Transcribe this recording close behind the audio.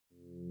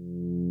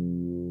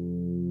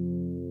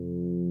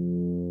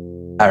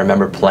I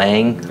remember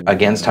playing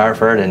against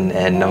Hartford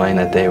and knowing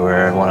that they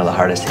were one of the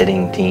hardest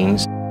hitting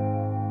teams.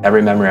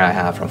 Every memory I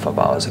have from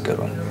football is a good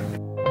one.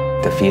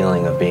 The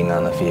feeling of being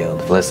on the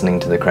field, listening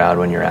to the crowd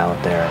when you're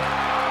out there.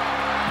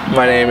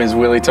 My name is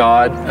Willie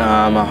Todd.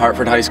 I'm a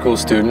Hartford High School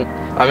student.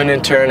 I'm an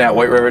intern at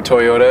White River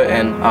Toyota,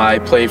 and I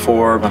play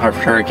for the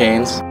Hartford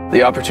Hurricanes.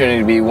 The opportunity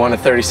to be one of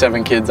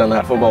 37 kids on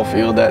that football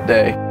field that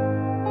day,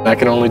 I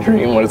can only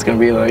dream what it's going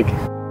to be like.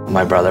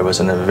 My brother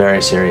was in a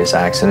very serious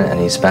accident, and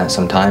he spent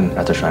some time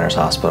at the Shriners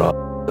Hospital.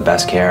 The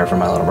best care for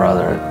my little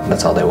brother,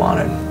 that's all they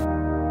wanted.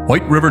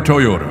 White River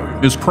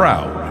Toyota is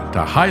proud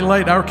to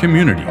highlight our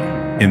community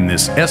in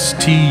this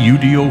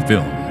STUDO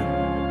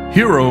film.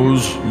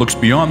 Heroes looks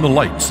beyond the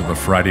lights of a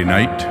Friday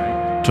night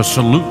to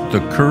salute the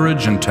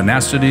courage and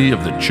tenacity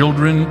of the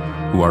children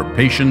who are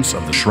patients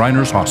of the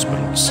Shriners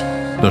Hospitals.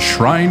 The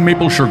Shrine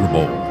Maple Sugar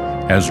Bowl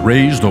has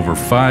raised over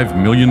 $5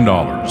 million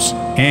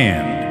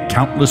and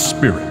countless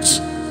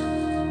spirits.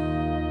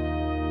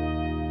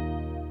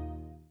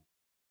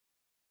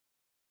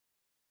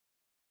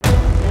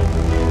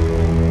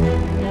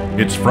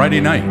 It's Friday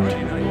night.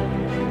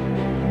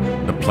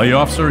 The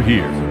playoffs are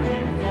here,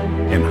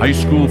 and high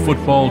school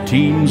football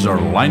teams are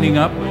lining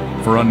up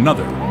for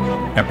another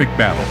epic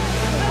battle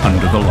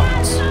under the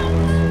lights.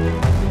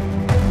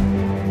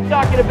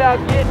 Talking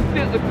about getting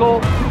physical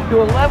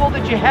to a level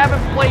that you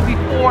haven't played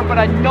before, but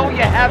I know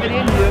you have it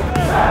in you.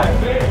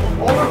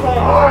 All of our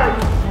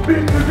hearts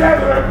beat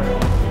together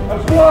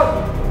as one.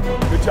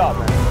 Good job,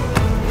 man.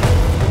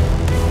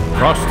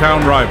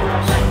 Crosstown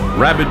rivals,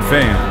 rabid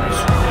fans,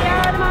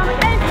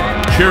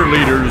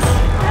 cheerleaders,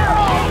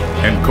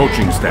 and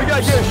coaching staffs. We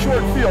gotta get a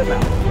short field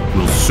now.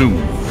 Will soon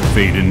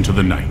fade into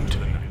the night.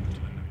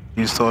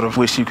 You sort of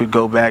wish you could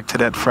go back to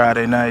that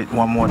Friday night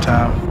one more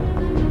time.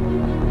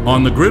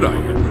 On the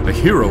gridiron, the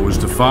hero is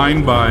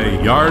defined by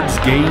yards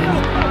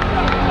gained,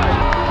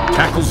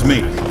 tackles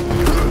made,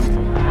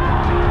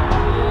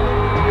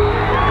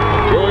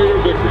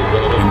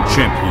 and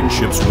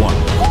championships won.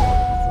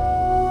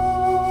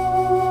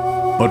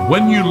 But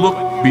when you look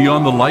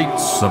beyond the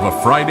lights of a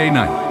Friday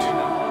night,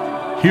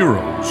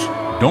 heroes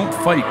don't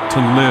fight to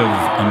live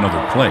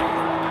another play.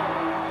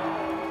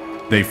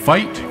 They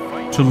fight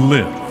to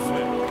live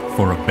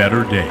for a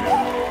better day.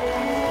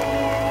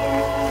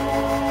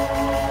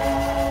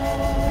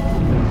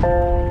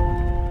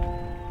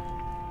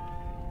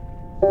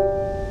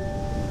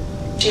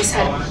 She's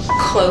had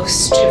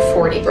close to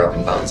 40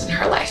 broken bones in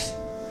her life.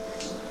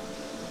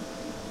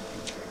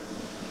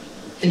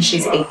 And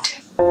she's 8.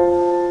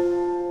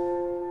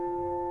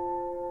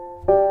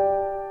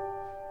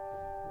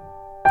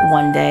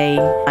 One day,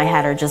 I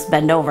had her just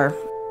bend over.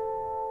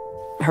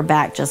 Her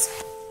back just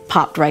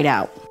popped right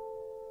out.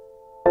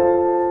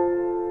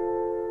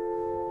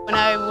 When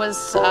I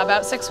was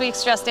about 6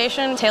 weeks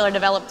gestation, Taylor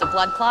developed a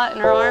blood clot in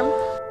her arm.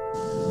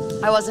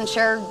 I wasn't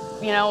sure,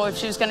 if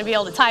she was going to be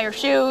able to tie her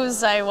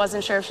shoes. I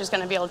wasn't sure if she was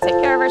going to be able to take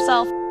care of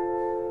herself.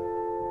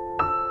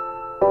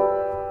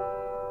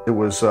 It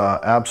was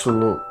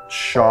absolute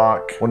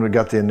shock when we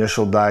got the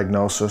initial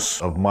diagnosis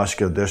of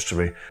muscular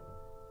dystrophy.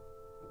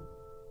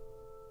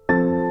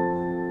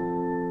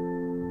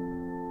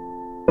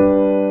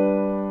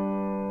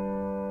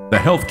 The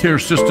healthcare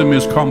system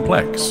is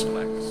complex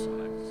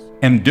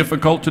and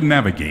difficult to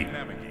navigate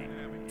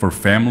for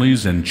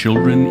families and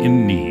children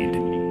in need.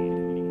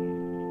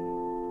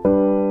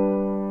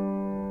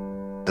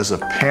 As a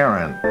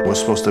parent, we're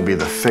supposed to be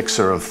the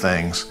fixer of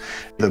things.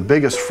 The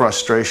biggest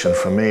frustration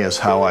for me is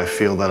how I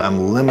feel that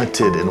I'm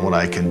limited in what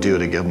I can do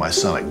to give my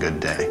son a good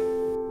day.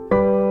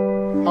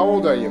 How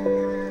old are you?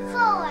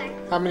 4.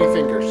 How many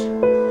fingers?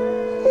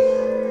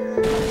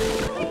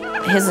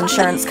 His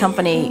insurance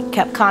company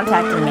kept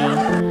contacting me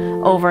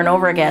over and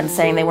over again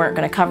saying they weren't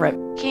going to cover it.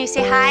 Can you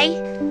say hi?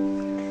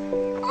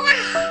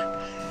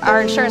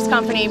 Our insurance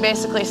company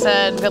basically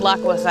said, good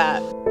luck with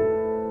that.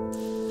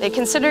 They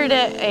considered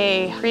it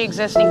a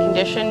pre-existing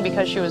condition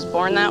because she was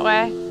born that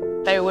way.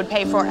 They would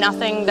pay for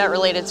nothing that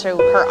related to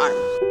her arm.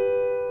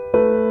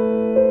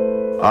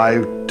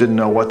 I didn't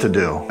know what to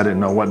do. I didn't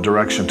know what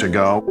direction to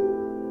go.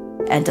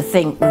 And to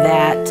think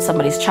that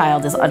somebody's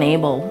child is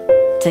unable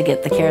to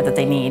get the care that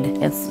they need,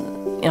 it's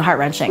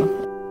heart-wrenching.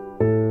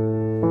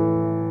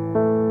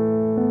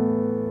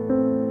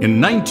 In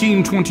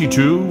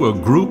 1922, a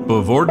group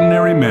of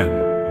ordinary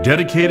men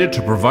dedicated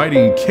to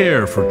providing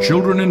care for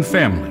children and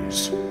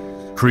families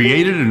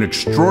created an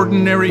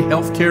extraordinary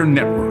healthcare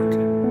network.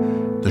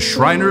 The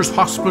Shriners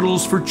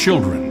Hospitals for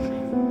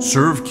Children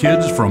serve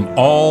kids from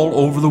all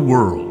over the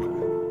world,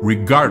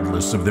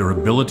 regardless of their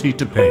ability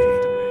to pay.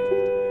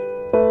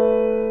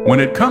 When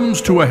it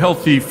comes to a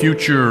healthy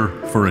future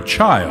for a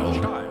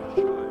child,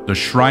 the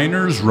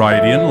Shriners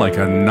ride in like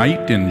a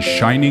knight in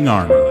shining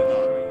armor.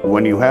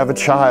 When you have a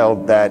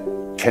child that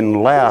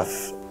can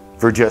laugh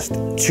for just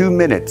 2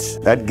 minutes,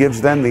 that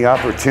gives them the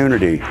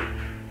opportunity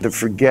to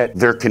forget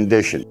their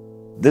condition.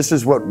 This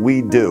is what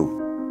we do.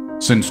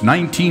 Since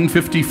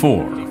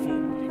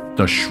 1954,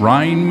 the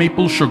Shrine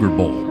Maple Sugar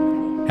Bowl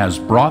has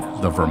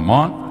brought the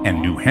Vermont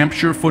and New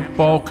Hampshire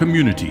football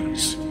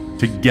communities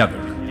together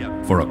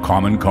for a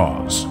common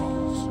cause,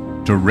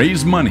 to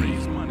raise money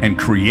and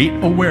create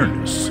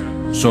awareness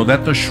so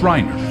that the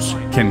Shriners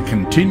can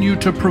continue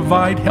to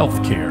provide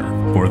health care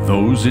for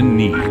those in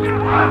need.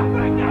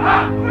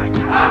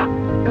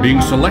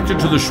 Being selected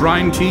to the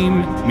Shrine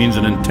team means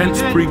an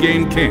intense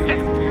pregame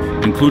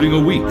camp, including a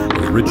week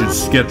with rigid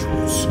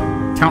schedules,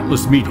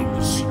 countless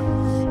meetings,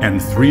 and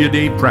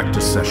 3-a-day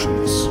practice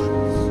sessions.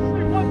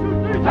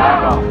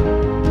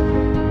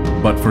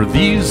 But for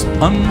these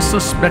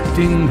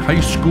unsuspecting high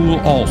school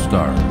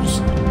all-stars,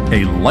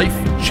 a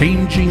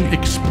life-changing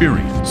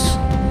experience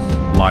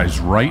lies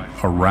right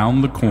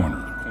around the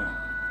corner.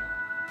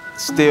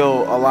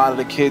 Still, a lot of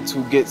the kids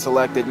who get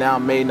selected now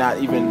may not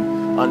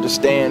even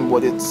understand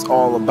what it's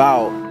all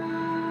about.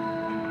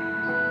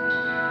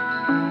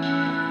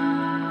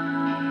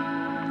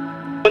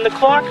 When the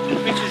clock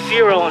reaches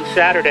 0 on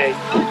Saturday,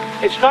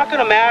 it's not going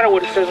to matter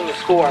what it says on the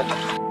score.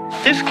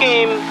 This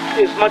game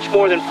is much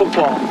more than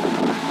football.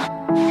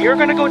 You're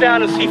going to go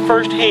down and see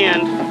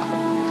firsthand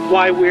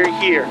why we're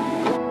here.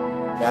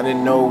 I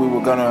didn't know we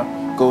were going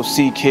to go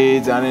see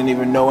kids. I didn't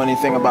even know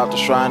anything about the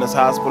Shriners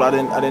Hospital. I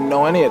didn't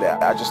know any of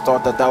that. I just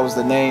thought that was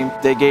the name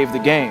they gave the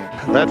game.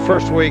 That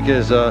first week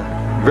is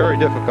very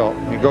difficult.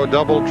 You go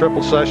double,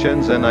 triple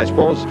sessions, and I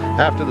suppose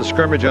after the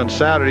scrimmage on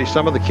Saturday,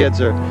 some of the kids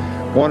are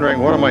wondering,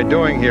 what am I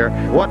doing here?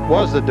 What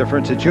was the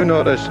difference that you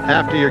noticed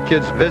after your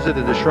kids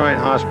visited the Shrine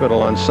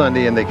Hospital on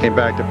Sunday and they came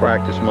back to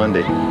practice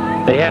Monday?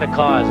 They had a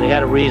cause, they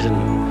had a reason,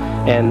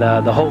 and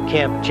the whole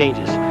camp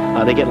changes.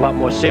 They get a lot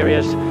more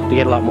serious, they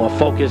get a lot more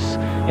focus,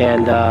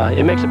 and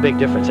it makes a big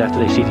difference after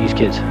they see these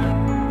kids.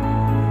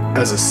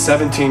 As a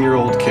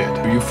 17-year-old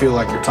kid, you feel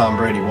like you're Tom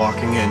Brady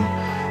walking in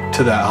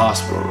to that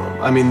hospital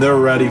room. I mean, they're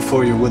ready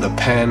for you with a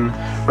pen,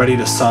 ready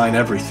to sign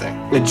everything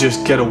and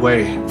just get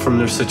away from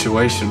their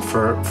situation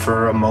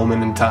for a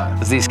moment in time.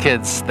 These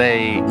kids,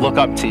 they look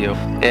up to you.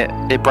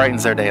 It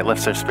brightens their day, it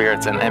lifts their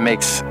spirits, and it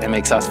makes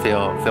us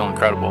feel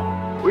incredible.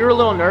 We were a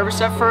little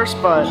nervous at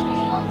first, but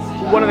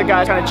one of the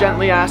guys kind of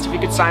gently asked if he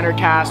could sign our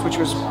cast, which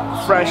was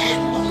fresh,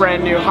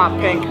 brand new, hot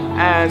pink.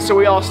 And so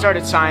we all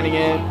started signing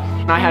it.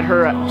 I had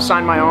her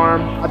sign my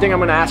arm. I think I'm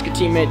going to ask a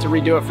teammate to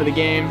redo it for the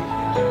game.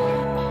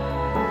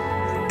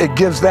 It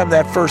gives them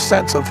that first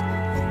sense of,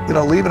 you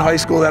know, leaving high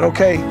school that,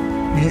 okay,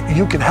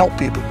 you can help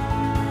people.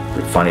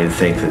 It's funny to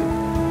think that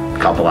a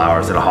couple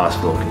hours at a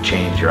hospital can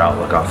change your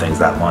outlook on things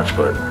that much,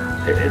 but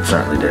it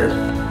certainly did.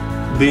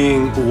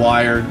 Being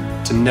wired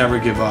to never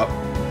give up,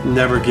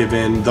 never give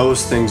in,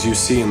 those things you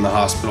see in the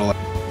hospital.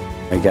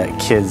 I got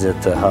kids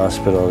at the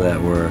hospital that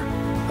were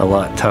a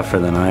lot tougher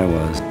than I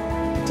was.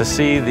 To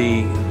see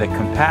the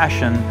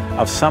compassion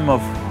of some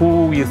of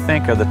who you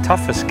think are the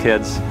toughest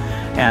kids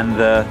and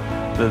the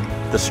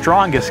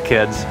strongest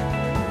kids.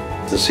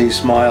 To see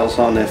smiles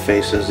on their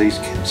faces, these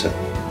kids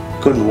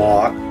that couldn't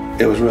walk,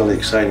 it was really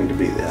exciting to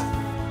be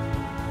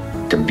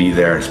there. To be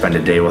there and spend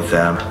a day with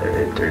them,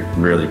 it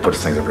really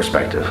puts things in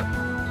perspective.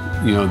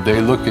 You know, they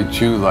look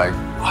at you like,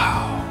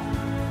 wow.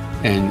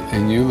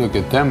 And you look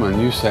at them and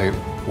you say,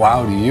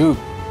 wow to you.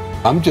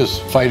 I'm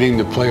just fighting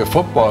to play a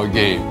football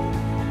game.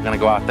 I'm gonna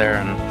go out there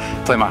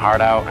and play my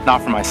heart out,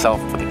 not for myself,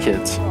 for the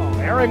kids.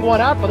 Airing one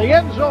out for the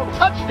end zone,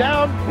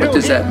 touchdown. What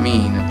does that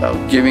mean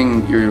about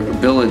giving your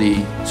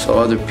ability so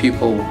other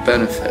people will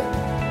benefit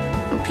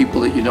from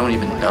people that you don't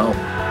even know?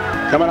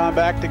 Coming on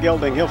back to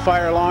Gilding. He'll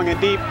fire long and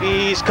deep.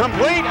 He's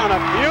complete on a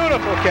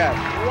beautiful catch.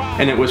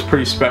 And it was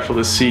pretty special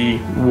to see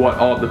what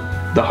all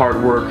the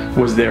hard work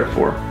was there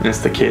for, and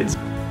it's the kids.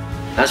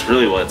 That's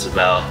really what it's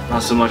about.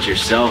 Not so much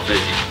yourself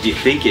as you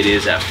think it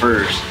is at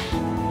first.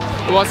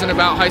 It wasn't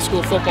about high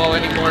school football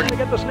anymore. To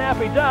get the snap,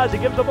 he does. He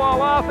gives the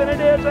ball off, and it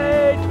is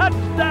a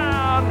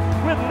touchdown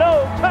with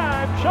no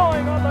time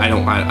showing on the... I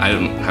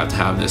don't have to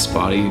have this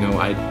body, you know.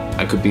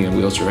 I could be in a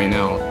wheelchair right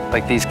now.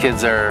 Like, these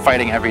kids are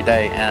fighting every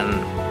day,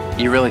 and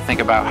you really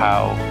think about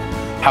how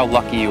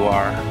lucky you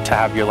are to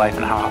have your life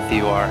and how healthy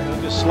you are.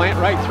 Just slant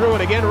right through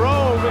it again.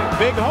 Roll,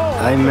 big hole.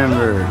 I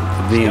remember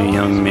being a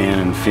young man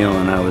and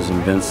feeling I was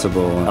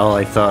invincible. All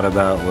I thought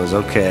about was,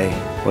 okay,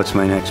 what's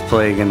my next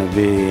play going to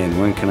be, and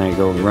when can I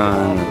go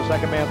run? The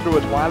second man through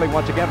is Wiley.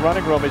 Once again,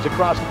 running room. He's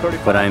across the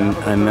 35. But I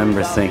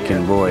remember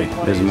thinking, boy,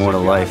 there's more to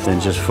life than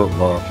just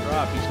football.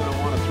 He's going to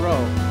want to throw.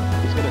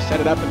 He's going to set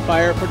it up and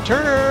fire for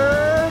Turner.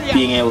 Yeah.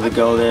 Being able to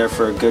go there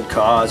for a good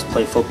cause,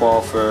 play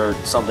football for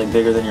something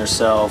bigger than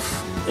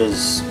yourself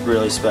is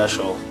really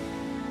special.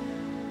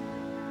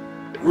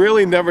 It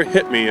really never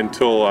hit me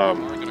until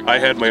I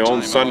had my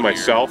own son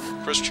myself.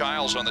 Chris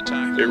Childs on the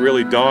tackle. It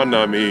really dawned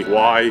on me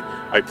why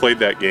I played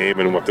that game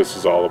and what this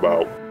is all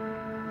about.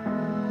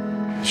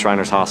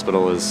 Shriners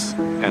Hospital is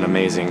an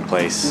amazing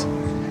place.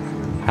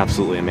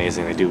 Absolutely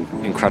amazing. They do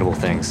incredible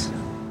things.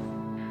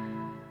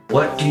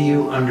 What do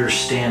you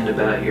understand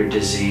about your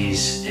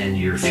disease and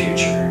your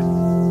future?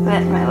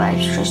 That my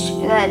life's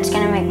that it's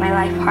gonna make my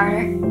life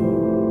harder.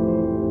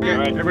 All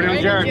right, everybody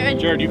on Jared.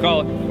 Jared, you call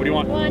it. What do you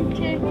want? 1, 2,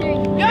 3.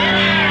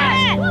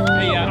 Hey, I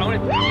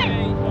want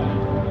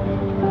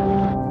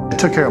I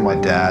took care of my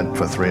dad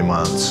for 3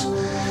 months,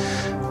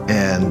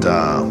 and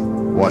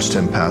watched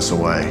him pass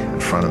away in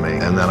front of me.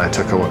 And then I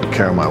took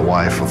care of my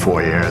wife for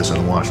 4 years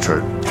and watched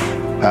her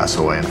pass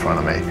away in front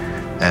of me.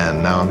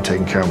 And now I'm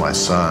taking care of my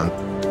son.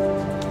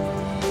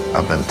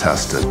 I've been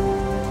tested.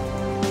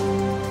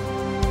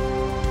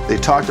 They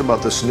talked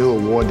about this new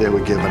award they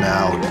were giving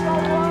out,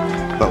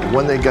 but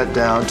when they got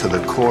down to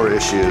the core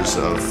issues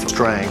of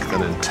strength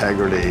and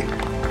integrity,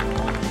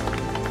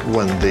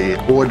 when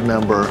the board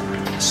member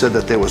said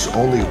that there was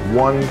only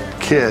one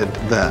kid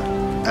that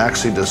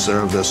actually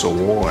deserved this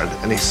award,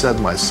 and he said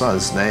my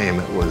son's name,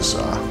 it was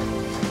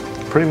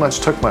pretty much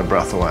took my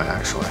breath away,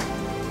 actually.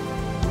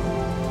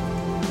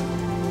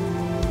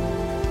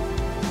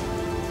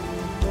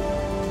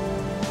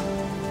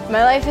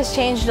 My life has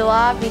changed a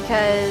lot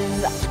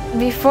because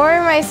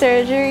before my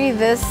surgery,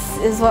 this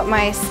is what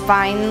my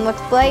spine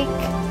looked like.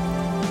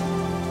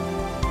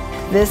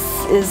 This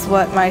is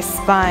what my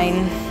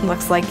spine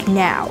looks like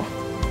now.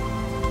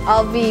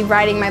 I'll be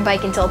riding my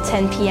bike until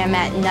 10 p.m.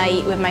 at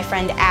night with my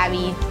friend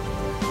Abby.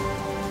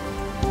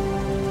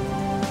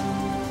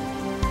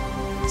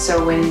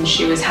 So when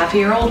she was half a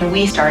year old,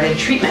 we started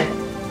treatment,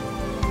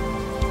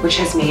 which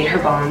has made her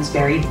bones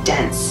very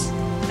dense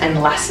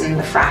and lessened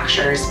the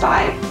fractures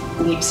by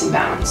leaps and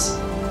bounds.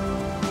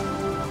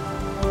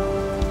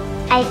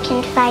 I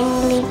can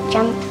finally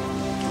jump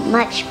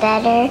much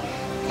better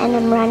and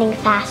I'm running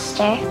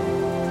faster.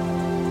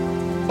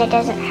 It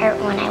doesn't hurt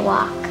when I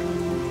walk.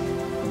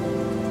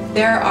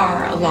 There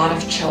are a lot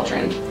of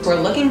children who are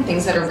looking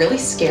things that are really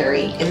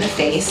scary in the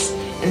face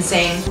and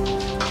saying,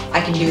 I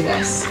can do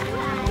this.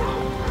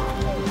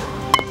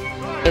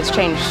 It's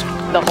changed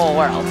the whole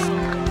world.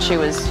 She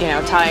was,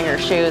 tying her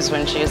shoes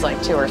when she was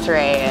like 2 or 3,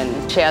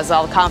 and she has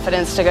all the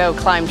confidence to go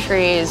climb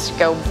trees,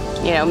 go,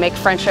 make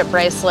friendship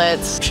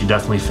bracelets. She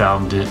definitely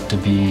found it to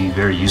be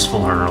very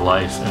useful in her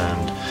life,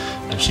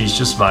 and she's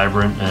just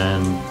vibrant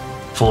and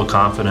full of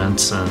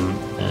confidence,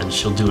 and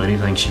she'll do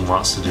anything she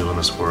wants to do in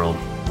this world.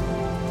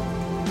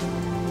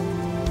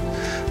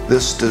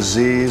 This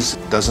disease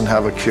doesn't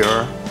have a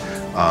cure.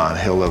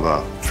 He'll live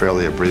a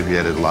fairly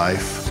abbreviated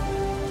life.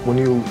 When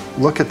you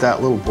look at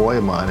that little boy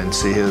of mine and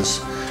see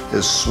his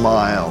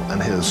smile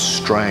and his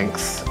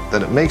strength,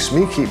 that it makes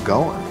me keep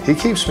going. He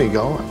keeps me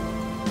going.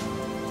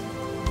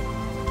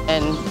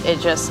 And it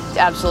just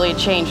absolutely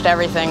changed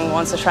everything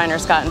once the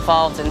Shriners got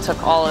involved and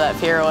took all of that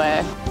fear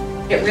away.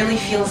 It really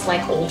feels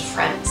like old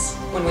friends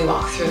when we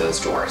walk through those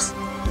doors.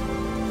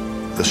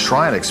 The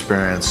Shrine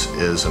experience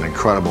is an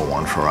incredible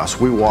one for us.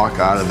 We walk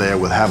out of there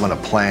with having a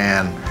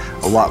plan,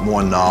 a lot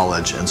more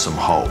knowledge, and some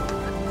hope.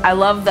 I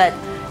love that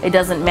it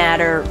doesn't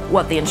matter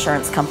what the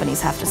insurance companies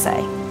have to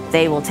say.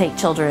 They will take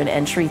children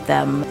and treat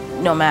them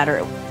no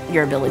matter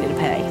your ability to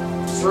pay.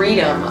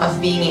 Freedom of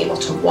being able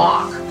to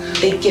walk,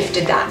 they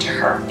gifted that to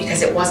her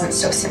because it wasn't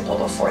so simple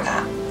before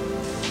that.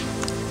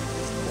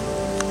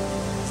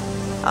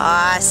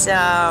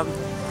 Awesome.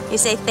 You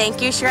say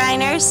thank you,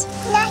 Shriners?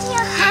 Thank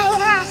you,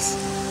 Shriners.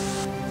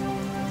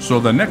 So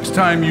the next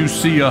time you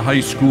see a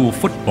high school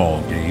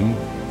football game,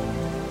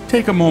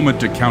 take a moment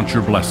to count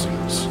your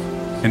blessings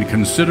and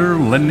consider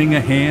lending a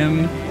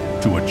hand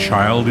to a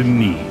child in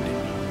need.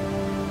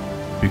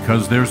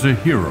 Because there's a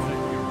hero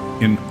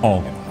in all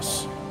of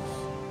us.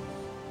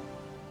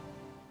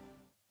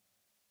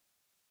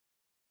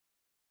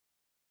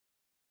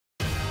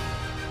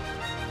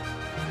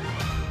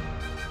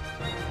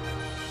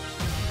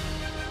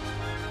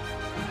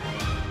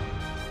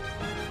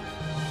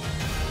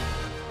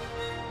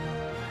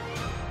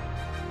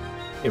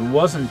 It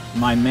wasn't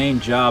my main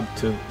job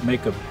to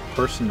make a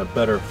person a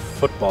better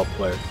football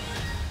player.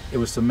 It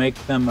was to make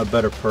them a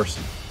better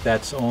person.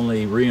 That's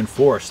only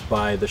reinforced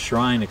by the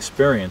Shrine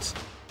experience.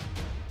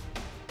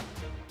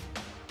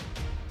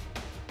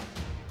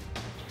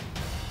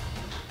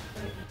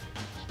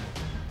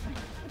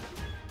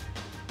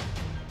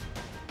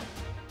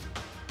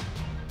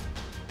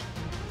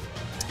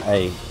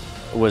 I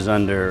was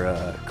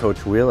under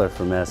Coach Wheeler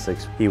from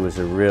Essex. He was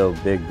a real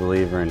big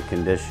believer in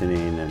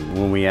conditioning, and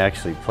when we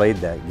actually played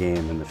that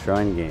game in the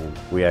Shrine game,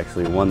 we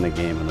actually won the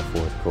game in the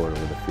 4th quarter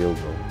with a field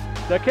goal.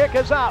 The kick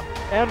is up,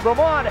 and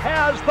Vermont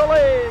has the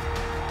lead.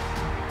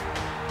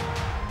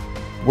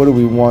 What do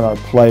we want our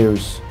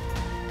players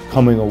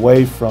coming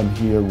away from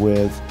here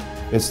with?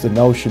 It's the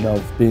notion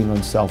of being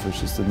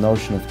unselfish. It's the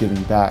notion of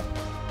giving back.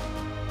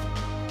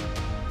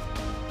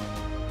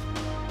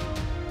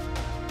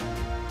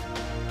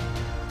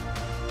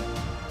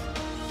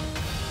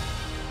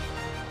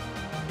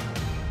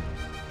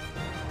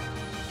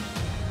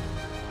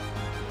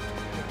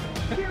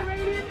 Get right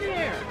in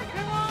there!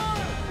 Come on!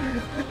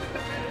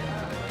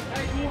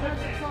 Hey, you have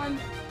fun.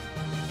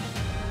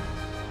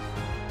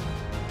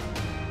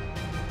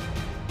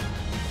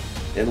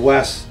 And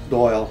Wes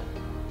Doyle,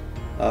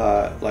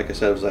 like I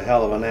said, was a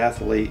hell of an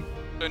athlete.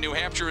 New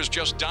Hampshire has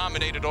just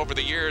dominated over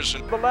the years.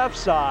 The left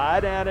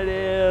side, and it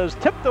is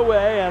tipped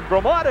away, and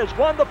Vermont has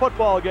won the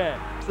football game.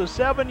 The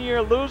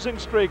 7-year losing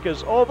streak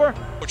is over.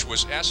 Which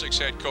was Essex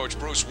head coach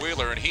Bruce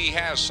Wheeler, and he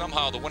has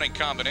somehow the winning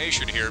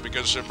combination here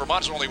because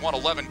Vermont's only won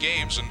 11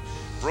 games, and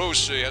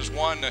Bruce has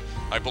won,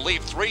 I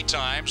believe, 3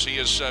 times. He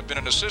has been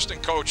an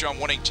assistant coach on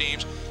winning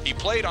teams. He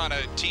played on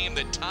a team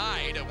that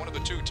tied, one of the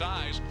 2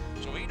 ties,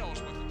 so he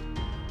knows what.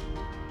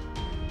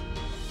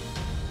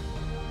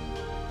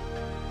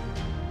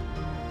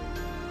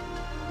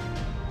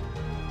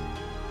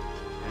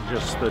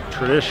 Just the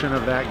tradition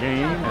of that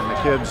game, and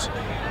the kids,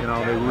 you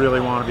know, they really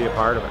want to be a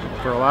part of it.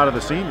 For a lot of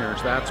the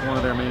seniors, that's one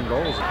of their main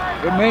goals.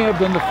 It may have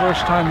been the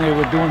first time they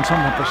were doing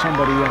something for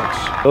somebody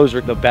else. Those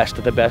are the best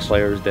of the best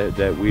players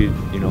that we,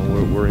 you know,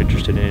 we're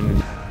interested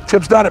in.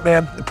 Chip's done it,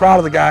 man. I'm proud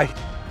of the guy.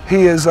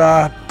 He has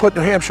put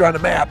New Hampshire on the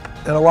map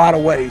in a lot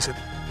of ways.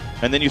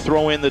 And then you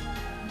throw in the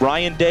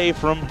Ryan Day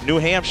from New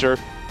Hampshire,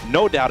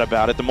 no doubt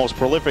about it, the most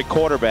prolific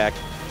quarterback.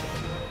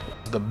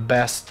 The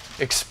best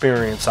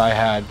experience I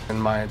had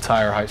in my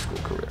entire high school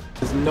career.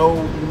 There's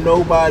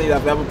nobody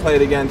I've ever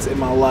played against in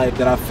my life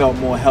that I felt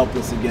more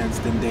helpless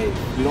against than Dave.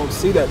 You don't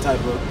see that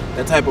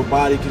type of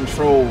body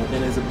control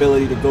and his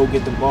ability to go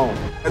get the ball.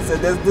 I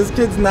said, this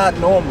kid's not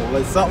normal.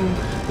 There's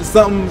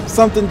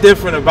something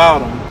different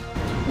about him.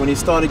 When he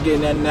started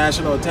getting that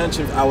national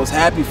attention, I was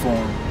happy for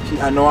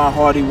him. I know how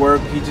hard he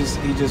worked. He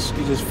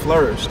just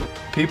flourished.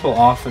 People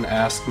often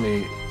ask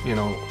me, you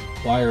know,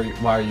 why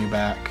are you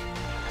back?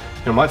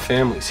 You know, my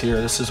family's here.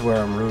 This is where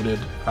I'm rooted.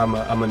 I'm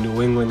a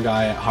New England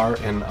guy at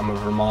heart, and I'm a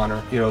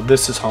Vermonter. You know,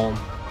 this is home.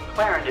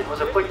 Clarendon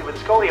was afflicted with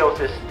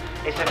scoliosis,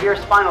 a severe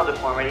spinal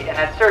deformity, and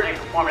had surgery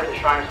performed at the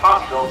Shriners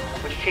Hospital,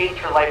 which changed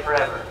her life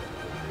forever.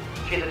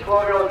 She is a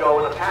 12-year-old girl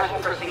with a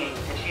passion for singing,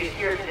 and she is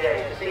here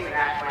today to sing the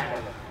national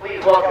anthem.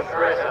 Please welcome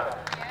Carissa.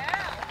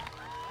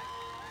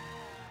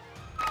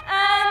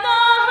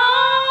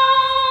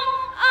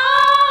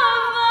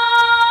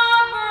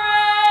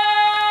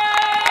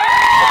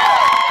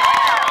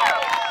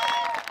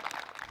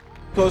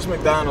 Coach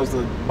McDonald's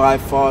by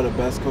far the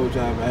best coach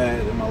I've ever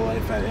had in my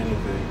life at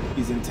anything.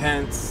 He's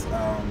intense,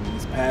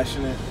 he's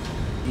passionate,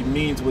 he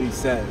means what he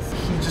says.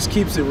 He just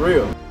keeps it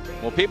real.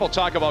 Well, people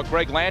talk about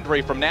Greg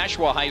Landry from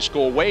Nashua High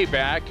School way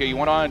back. He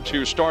went on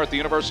to start at the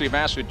University of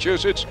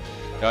Massachusetts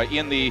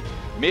in the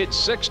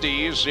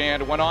mid-'60s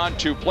and went on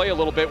to play a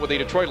little bit with the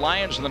Detroit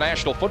Lions in the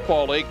National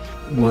Football League.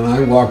 When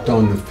I walked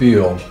on the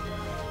field,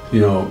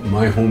 you know,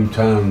 my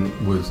hometown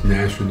was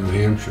Nashua, New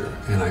Hampshire,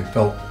 and I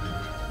felt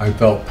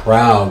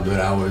proud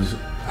that I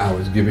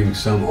was giving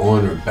some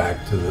honor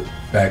back to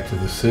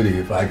the city.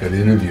 If I got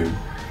interviewed,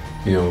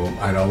 you know,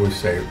 I'd always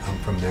say I'm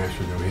from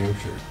Nashua, New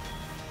Hampshire.